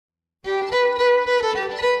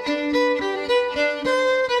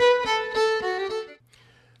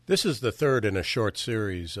This is the third in a short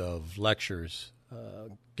series of lectures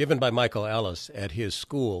given by Michael Ellis at his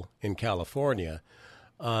school in California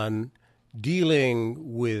on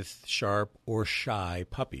dealing with sharp or shy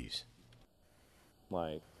puppies.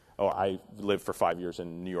 I lived for 5 years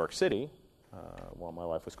in New York City while my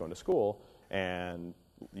wife was going to school, and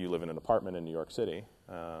you live in an apartment in New York City,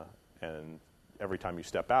 and every time you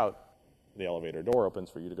step out, the elevator door opens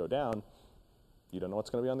for you to go down. You don't know what's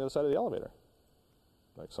going to be on the other side of the elevator.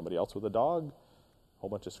 Like somebody else with a dog, a whole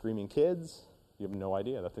bunch of screaming kids. You have no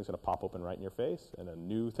idea. That thing's going to pop open right in your face, and a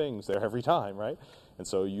new thing's there every time, right? And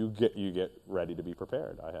so you get ready to be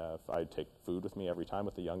prepared. I take food with me every time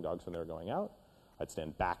with the young dogs when they're going out. I'd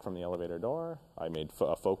stand back from the elevator door. I made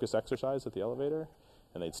a focus exercise at the elevator,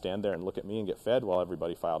 and they'd stand there and look at me and get fed while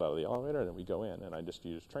everybody filed out of the elevator, and then we'd go in. And I just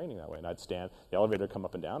used training that way. And I'd stand, the elevator would come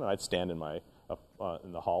up and down, and I'd stand in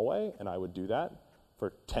the hallway, and I would do that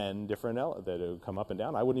for 10 different that would come up and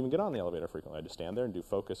down. I wouldn't even get on the elevator frequently. I'd just stand there and do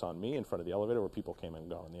focus on me in front of the elevator where people came and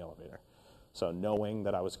go in the elevator. So knowing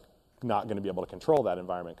that I was not going to be able to control that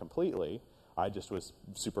environment completely, I just was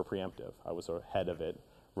super preemptive. I was ahead of it,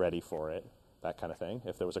 ready for it, that kind of thing.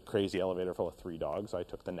 If there was a crazy elevator full of 3 dogs, I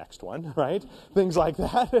took the next one, right? Things like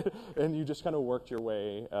that. And you just kind of worked your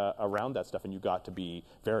way around that stuff, and you got to be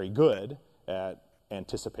very good at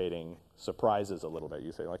anticipating surprises a little bit.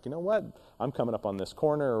 You say, like, you know what? I'm coming up on this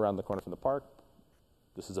corner, around the corner from the park.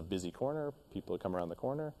 This is a busy corner. People would come around the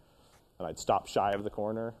corner. And I'd stop shy of the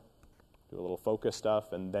corner, do a little focus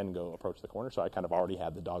stuff, and then go approach the corner. So I kind of already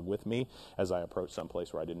had the dog with me as I approached some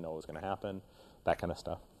place where I didn't know what was going to happen, that kind of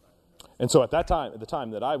stuff. And so at the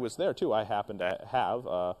time that I was there, too, I happened to have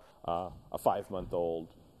a 5-month-old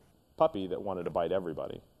puppy that wanted to bite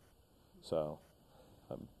everybody. So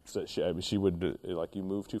she would, like, you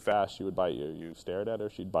move too fast, she would bite you. You stared at her,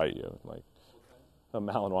 she'd bite you. Like a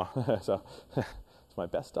Malinois. So it's my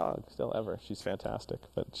best dog still ever. She's fantastic.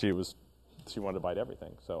 But she wanted to bite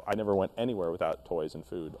everything. So I never went anywhere without toys and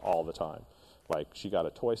food all the time. Like, she got a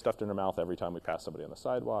toy stuffed in her mouth every time we passed somebody on the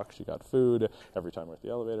sidewalk. She got food every time we were at the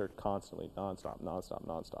elevator, constantly, nonstop,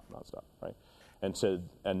 right?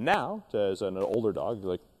 And now, as an older dog,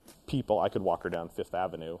 like people, I could walk her down Fifth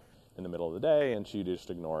Avenue in the middle of the day, and she'd just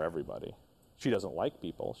ignore everybody. She doesn't like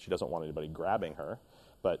people. She doesn't want anybody grabbing her,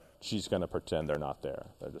 but she's going to pretend they're not there.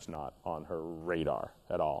 They're just not on her radar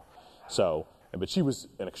at all. So, but she was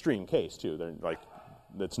an extreme case, too. They're like,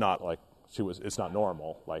 it's not like, it's not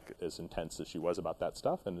normal, like as intense as she was about that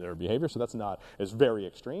stuff and their behavior. So it's very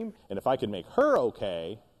extreme. And if I could make her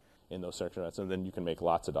okay in those circumstances, then you can make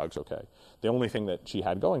lots of dogs okay. The only thing that she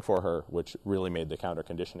had going for her, which really made the counter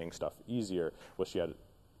conditioning stuff easier, was she had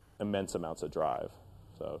immense amounts of drive.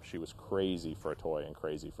 So she was crazy for a toy and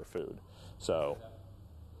crazy for food. So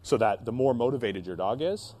that the more motivated your dog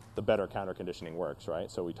is, the better counter conditioning works,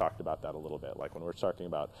 right? So we talked about that a little bit. Like when we're talking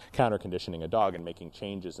about counter conditioning a dog and making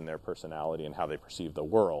changes in their personality and how they perceive the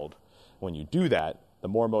world, when you do that, the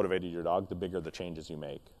more motivated your dog, the bigger the changes you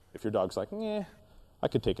make. If your dog's like, I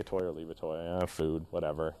could take a toy or leave a toy, food,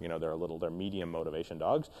 whatever, they're medium motivation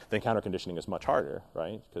dogs, then counter conditioning is much harder,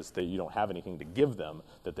 right? Because you don't have anything to give them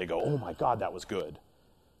that they go, oh my God, that was good.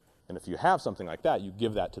 And if you have something like that, you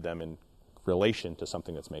give that to them in relation to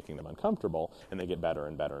something that's making them uncomfortable, and they get better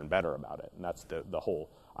and better and better about it. And that's the whole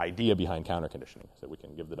idea behind counter conditioning, is that we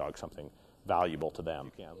can give the dog something valuable to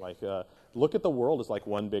them. Look at the world as like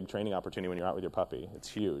one big training opportunity when you're out with your puppy. It's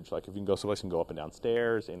huge. Like if you can go someplace and go up and down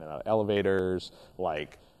stairs, in and out of elevators,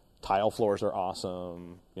 like tile floors are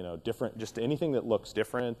awesome, different, just anything that looks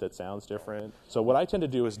different, that sounds different. So what I tend to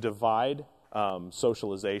do is divide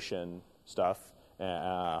socialization stuff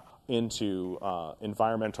into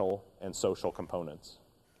environmental and social components,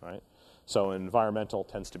 right? So environmental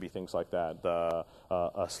tends to be things like that,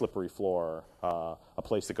 a slippery floor, a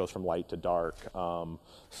place that goes from light to dark,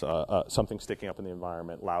 something sticking up in the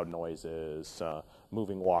environment, loud noises,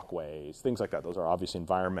 moving walkways, things like that. Those are obviously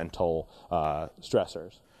environmental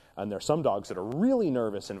stressors. And there's some dogs that are really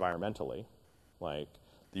nervous environmentally, like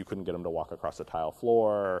you couldn't get them to walk across the tile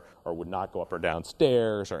floor or would not go up or down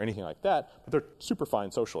stairs or anything like that, but they're super fine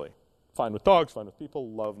socially. Fine with dogs, fine with people,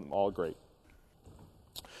 love them, all great.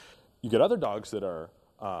 You get other dogs that are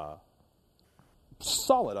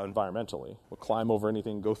solid environmentally, will climb over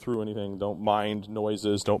anything, go through anything, don't mind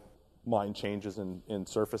noises, don't mind changes in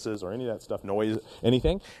surfaces or any of that stuff, noise,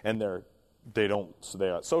 anything, and they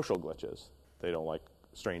got social glitches. They don't like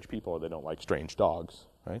strange people or they don't like strange dogs,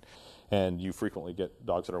 right? And you frequently get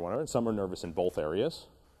dogs that are one, and some are nervous in both areas,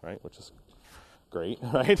 right, which is great,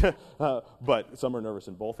 right? But some are nervous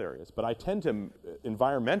in both areas. But I tend to,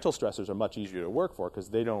 environmental stressors are much easier to work for because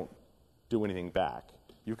they don't do anything back.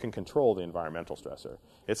 you can control the environmental stressor.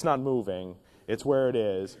 It's not moving. It's where it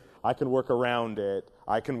is. I can work around it.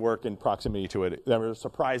 I can work in proximity to it. There are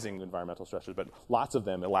surprising environmental stressors, but lots of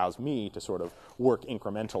them allows me to sort of work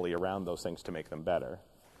incrementally around those things to make them better.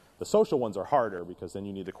 The social ones are harder because then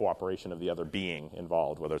you need the cooperation of the other being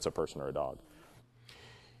involved, whether it's a person or a dog.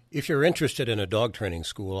 If you're interested in a dog training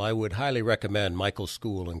school, I would highly recommend Michael's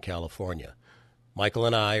School in California. Michael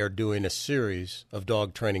and I are doing a series of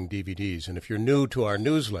dog training DVDs, and if you're new to our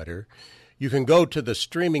newsletter, you can go to the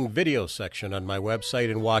streaming video section on my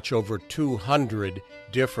website and watch over 200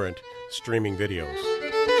 different streaming videos.